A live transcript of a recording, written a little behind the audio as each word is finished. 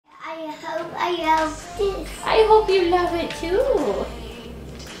I love this. I hope you love it too.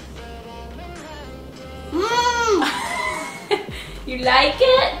 You like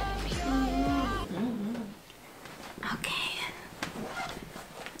it? Okay.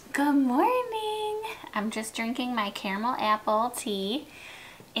 Good morning. I'm just drinking my caramel apple tea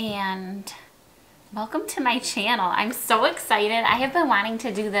and welcome to my channel. I'm so excited. I have been wanting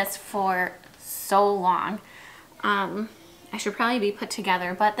to do this for so long. I should probably be put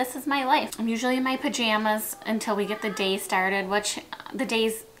together, but this is my life. I'm usually in my pajamas until we get the day started, which the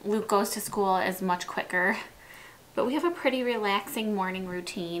days Luke goes to school is much quicker. But we have a pretty relaxing morning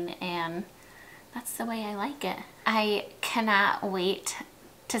routine, and that's the way I like it. I cannot wait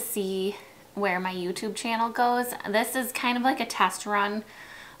to see where my YouTube channel goes. This is kind of like a test run.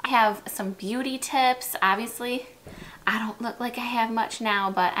 I have some beauty tips. Obviously, I don't look like I have much now,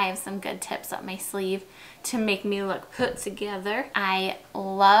 but I have some good tips up my sleeve to make me look put together. I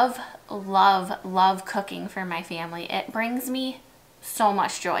love, love, love cooking for my family. It brings me so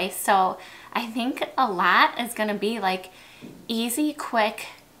much joy. So I think a lot is gonna be like easy, quick,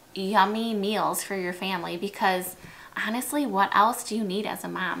 yummy meals for your family, because honestly, what else do you need as a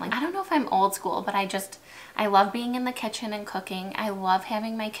mom? Like, I don't know if I'm old school, but I love being in the kitchen and cooking. I love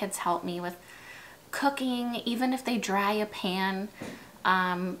having my kids help me with cooking, even if they dry a pan,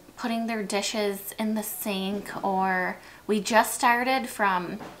 putting their dishes in the sink, or we just started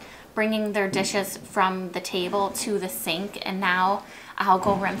from bringing their dishes from the table to the sink, and now I'll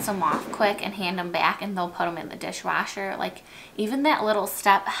go rinse them off quick and hand them back, and they'll put them in the dishwasher. Like, even that little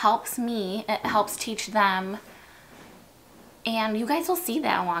step helps me. It helps teach them, and you guys will see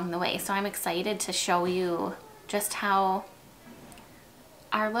that along the way. So I'm excited to show you just how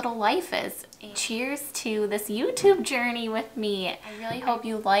our little life is. Cheers to this YouTube journey with me. I really hope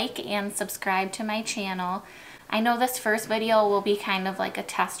you like and subscribe to my channel. I know this first video will be kind of like a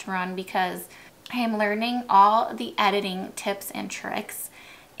test run because I am learning all the editing tips and tricks,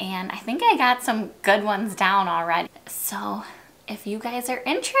 and I think I got some good ones down already. So if you guys are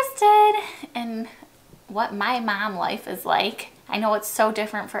interested in what my mom life is like, I know it's so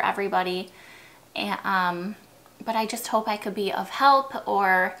different for everybody, and, but I just hope I could be of help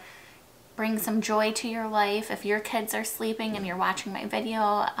or bring some joy to your life. If your kids are sleeping and you're watching my video,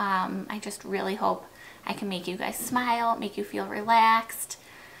 I just really hope I can make you guys smile, make you feel relaxed,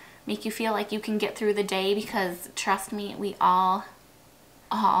 make you feel like you can get through the day, because trust me, we all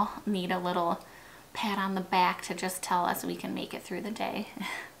need a little pat on the back to just tell us we can make it through the day.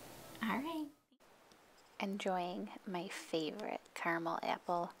 All right. Enjoying my favorite caramel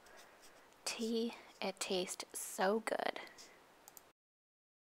apple tea. It tastes so good.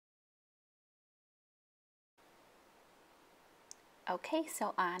 Okay,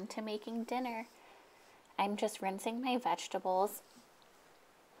 so on to making dinner. I'm just rinsing my vegetables.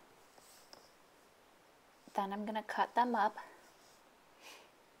 Then I'm gonna cut them up,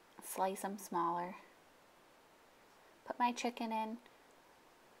 slice them smaller, put my chicken in.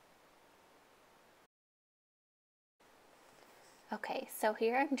 Okay, so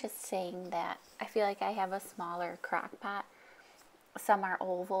here I'm just saying that I feel like I have a smaller crock pot. Some are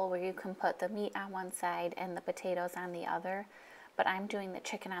oval where you can put the meat on one side and the potatoes on the other, but I'm doing the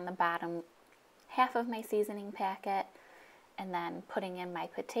chicken on the bottom half of my seasoning packet, and then putting in my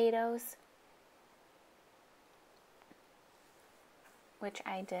potatoes, which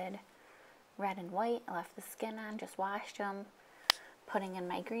I did red and white. I left the skin on, just washed them. Putting in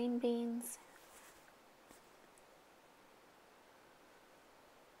my green beans.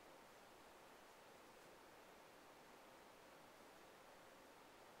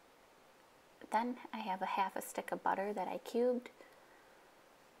 Then I have a half a stick of butter that I cubed.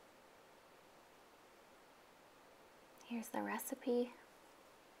 Here's the recipe.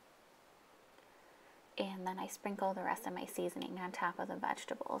 And then I sprinkle the rest of my seasoning on top of the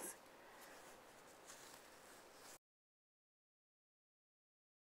vegetables.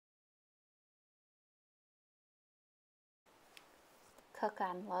 Cook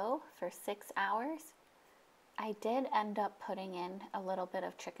on low for 6 hours. I did end up putting in a little bit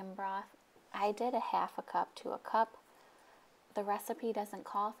of chicken broth. I did a half a cup to a cup. The recipe doesn't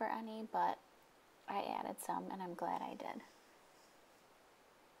call for any, but I added some, and I'm glad I did.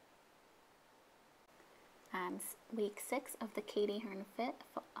 On week 6 of the Katie Hearn Fit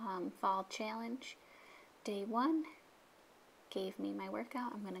Fall Challenge, day 1 gave me my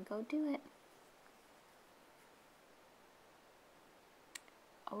workout. I'm gonna go do it.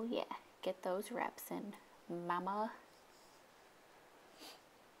 Oh yeah, get those reps in, mama.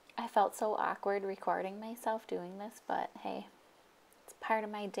 I felt so awkward recording myself doing this, but hey, it's part of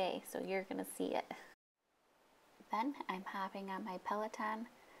my day, so you're gonna see it. Then I'm hopping on my Peloton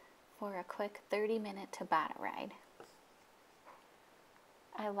for a quick 30-minute Tabata ride.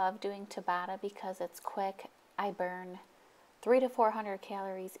 I love doing Tabata because it's quick. I burn 300 to 400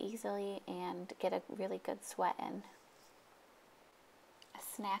 calories easily and get a really good sweat in. A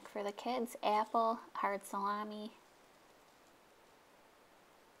snack for the kids, apple, hard salami,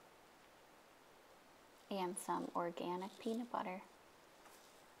 and some organic peanut butter.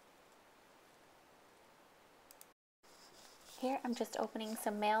 Here I'm just opening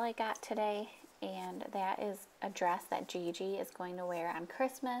some mail I got today, and that is a dress that Gigi is going to wear on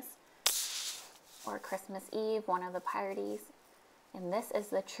Christmas or Christmas Eve, one of the parties. And this is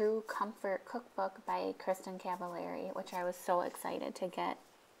the True Comfort Cookbook by Kristen Cavallari, which I was so excited to get.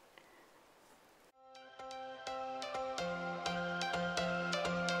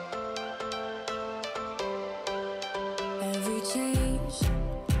 Every change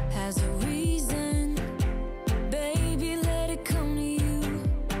has a reason, baby, let it come to you.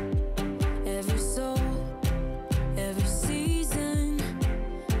 Every soul, every season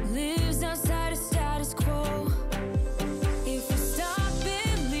lives outside of status quo. If we stop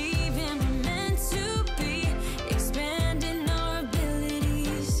believing we're meant to be, expanding our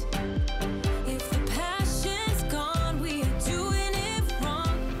abilities. If the passion's gone, we are doing it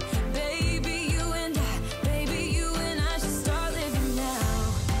wrong. Baby, you and I should start living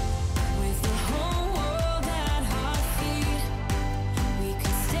now. With the whole world at our feet, we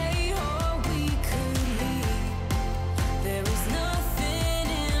could stay or we could leave. There is nothing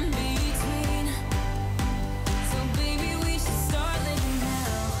in between. So baby, we should start living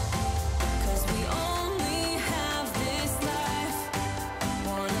now. 'Cause we only have this life.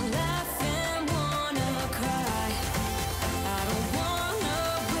 Wanna laugh and wanna cry. I don't wanna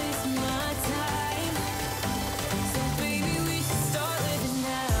waste my time. So baby, we should start living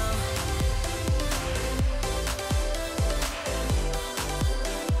now.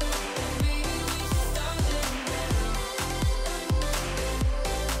 Baby, we should start living now.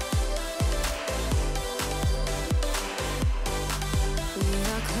 We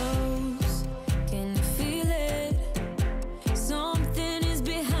are close, can you feel it? Something is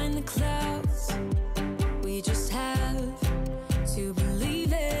behind the clouds. We just have to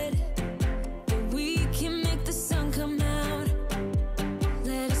believe it, that we can make the sun come out.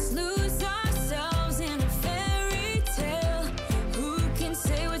 Let us lose ourselves in a fairy tale. Who can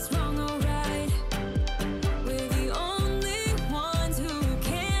say what's wrong or right? We're the only ones who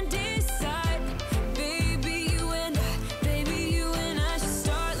can decide. Baby, you and I should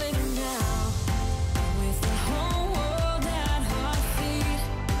start living now. With the whole world at our feet,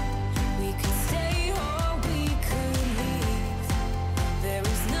 we could stay or we could leave. There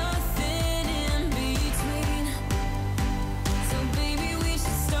is nothing in between. So baby, we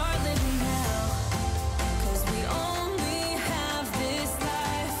should start living now. 'Cause we only have this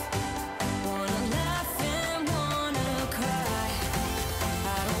life. Wanna laugh and wanna cry.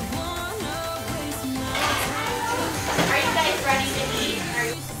 I don't wanna waste my time. Are you guys ready to eat?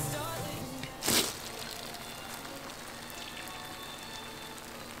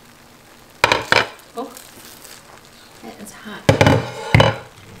 Oh, it is hot.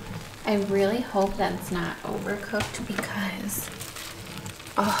 I really hope that's not overcooked because,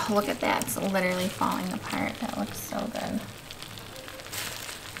 oh, look at that. It's literally falling apart. That looks so good.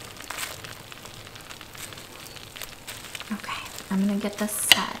 Okay, I'm gonna get this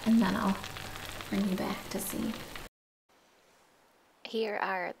set and then I'll bring you back to see. Here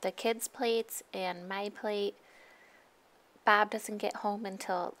are the kids' plates and my plate. Bob doesn't get home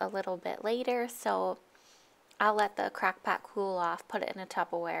until a little bit later, so I'll let the Crockpot cool off, put it in a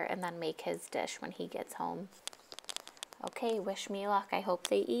Tupperware, and then make his dish when he gets home. Okay, wish me luck. I hope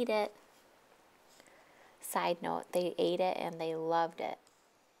they eat it. Side note, they ate it and they loved it.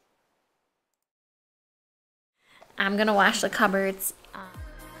 I'm gonna wash the cupboards.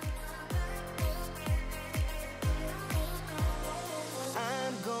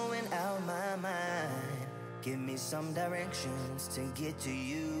 I'm going out my mind. Give me some directions to get to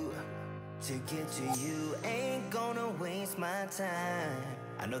you. To get to you, ain't gonna waste my time.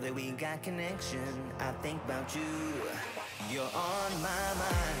 I know that we got connection. I think about you. You're on my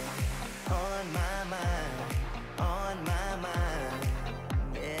mind. On my mind. On my mind.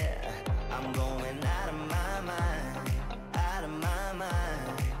 Yeah, I'm going out of my mind. Out of my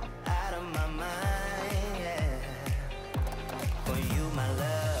mind. Out of my mind. Yeah. For you, my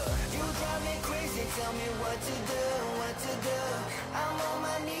love. You drive me crazy. Tell me what to do. What to do. I'm on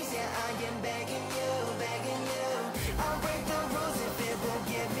my knees. Yeah, I am begging you. Begging you. I'll break the rules if it will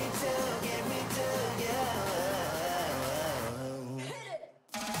get me to. Get me to. Yeah.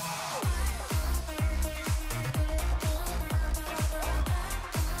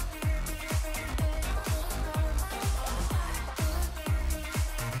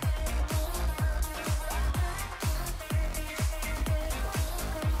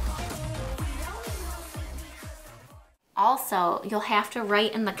 Also, you'll have to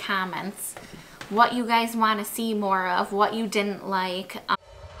write in the comments what you guys want to see more of, what you didn't like.